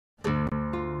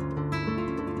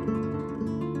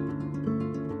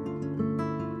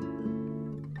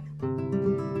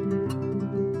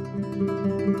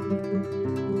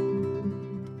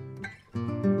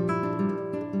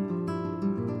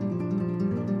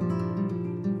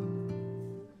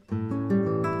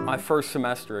My first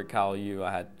semester at Cal U,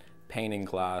 I had painting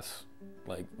class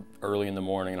like early in the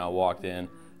morning, and I walked in,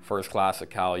 first class at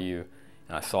Cal U,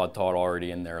 and I saw Todd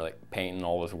already in there like painting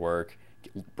all his work,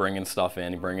 bringing stuff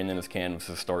in, bringing in his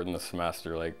canvases, starting the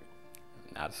semester. Like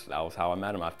that was how I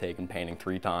met him. I've taken painting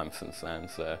 3 times since then.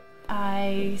 So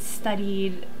I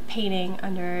studied painting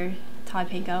under Todd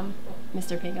Pinkham,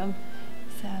 Mr. Pinkham,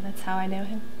 so that's how I know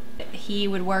him. He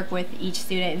would work with each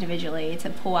student individually to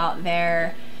pull out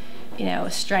their,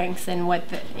 strengths and what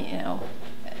the,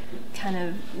 kind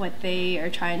of what they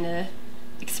are trying to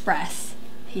express.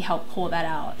 He helped pull that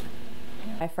out.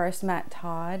 I first met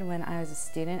Todd when I was a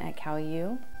student at Cal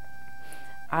U.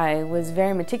 I was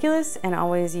very meticulous and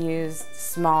always used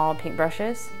small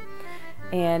paintbrushes,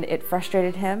 and it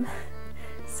frustrated him.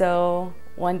 So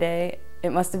one day it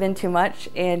must have been too much,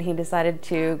 and he decided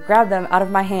to grab them out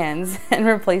of my hands and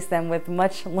replace them with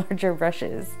much larger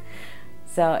brushes.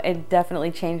 So it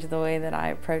definitely changed the way that I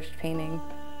approached painting.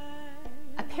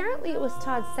 Apparently it was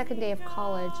Todd's second day of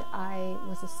college. I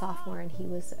was a sophomore and he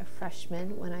was a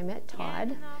freshman when I met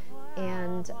Todd.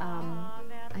 And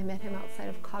I met him outside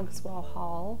of Cogswell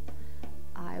Hall.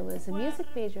 I was a music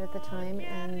major at the time,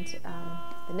 and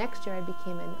the next year I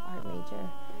became an art major.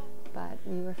 But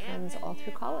we were friends all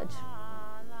through college.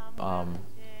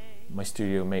 My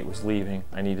studio mate was leaving.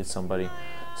 I needed somebody,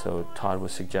 so Todd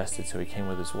was suggested, so he came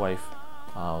with his wife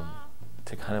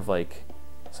to kind of like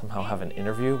somehow have an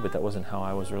interview, but that wasn't how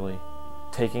I was really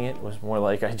taking it. It was more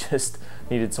like I just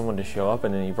needed someone to show up,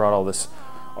 and then he brought all this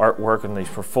artwork and these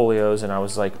portfolios, and I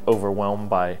was like overwhelmed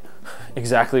by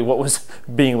exactly what was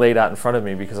being laid out in front of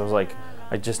me, because I was like,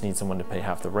 I just need someone to pay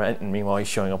half the rent, and meanwhile he's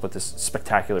showing up with this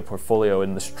spectacular portfolio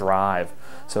and this drive.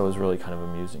 So it was really kind of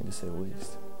amusing, to say the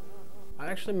least. I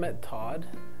actually met Todd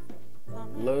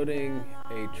loading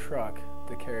a truck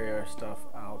to carry our stuff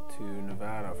out to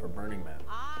Nevada for Burning Man.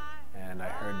 And I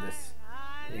heard this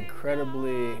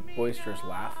incredibly boisterous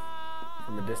laugh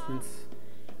from a distance.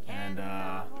 And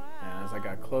as I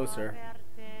got closer,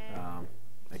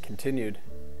 I continued.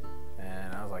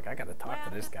 And I was like, I gotta talk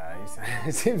to this guy.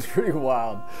 He seems pretty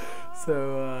wild.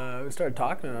 So we started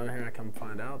talking, and here I come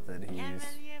find out that he's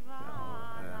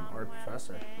an art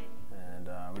professor. And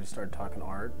we just started talking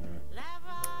art, and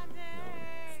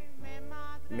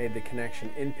made the connection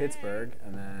in Pittsburgh,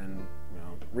 and then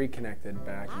reconnected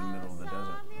back in the middle of the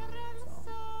desert.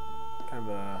 So kind of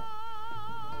a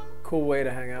cool way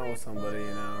to hang out with somebody,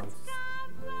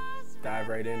 just dive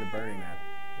right into Burning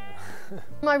Man.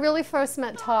 I really first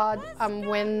met Todd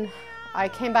when I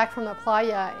came back from the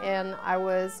playa, and I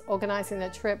was organizing a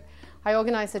trip. I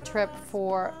organized a trip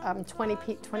for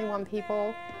 21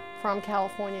 people from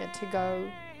California to go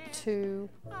to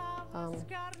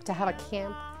have a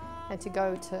camp and to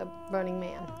go to Burning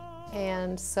Man.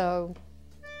 And so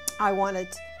I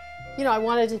wanted,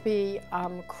 to be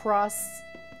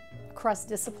cross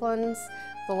disciplines,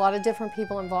 with a lot of different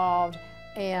people involved,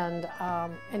 and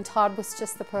Todd was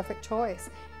just the perfect choice,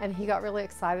 and he got really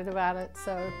excited about it.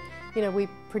 So, we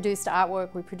produced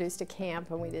artwork, we produced a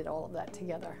camp, and we did all of that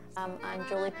together. I'm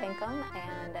Julie Pinkham,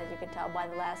 and as you can tell by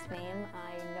the last name,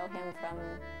 I know him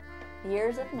from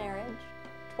years of marriage,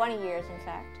 20 years in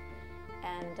fact,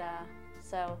 and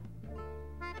so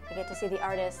I get to see the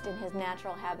artist in his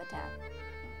natural habitat.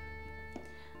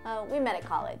 We met at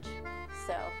college,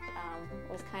 so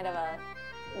it was kind of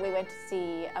we went to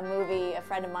see a movie. A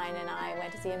friend of mine and I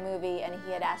went to see a movie, and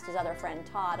he had asked his other friend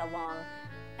Todd along,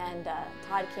 and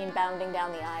Todd came bounding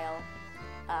down the aisle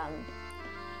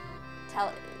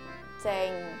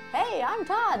saying, "Hey, I'm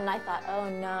Todd," and I thought, oh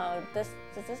no, does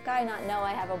this guy not know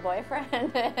I have a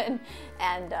boyfriend?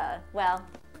 and well,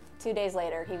 2 days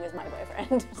later, he was my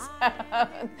boyfriend. So,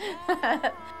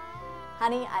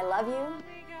 honey, I love you,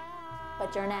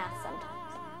 but you're an ass sometimes.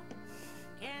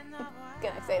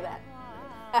 Can I say that?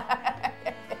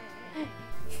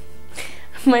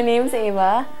 My name's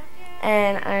Ava,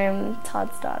 and I'm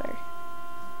Todd's daughter.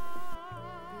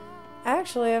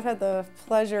 Actually, I've had the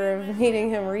pleasure of meeting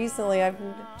him recently. I've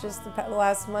just the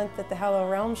last month at the Hello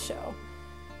Realm show,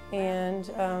 and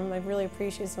I really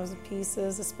appreciate some of his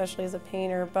pieces, especially as a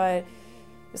painter. But it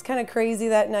was kind of crazy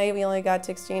that night. We only got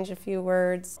to exchange a few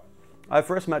words. I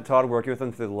first met Todd working with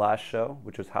him through the last show,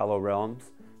 which was Hello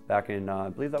Realms, back in I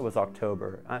believe that was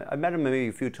October. I met him maybe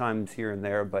a few times here and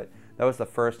there, but that was the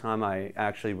first time I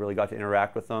actually really got to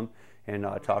interact with him and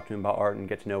talk to him about art and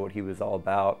get to know what he was all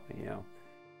about.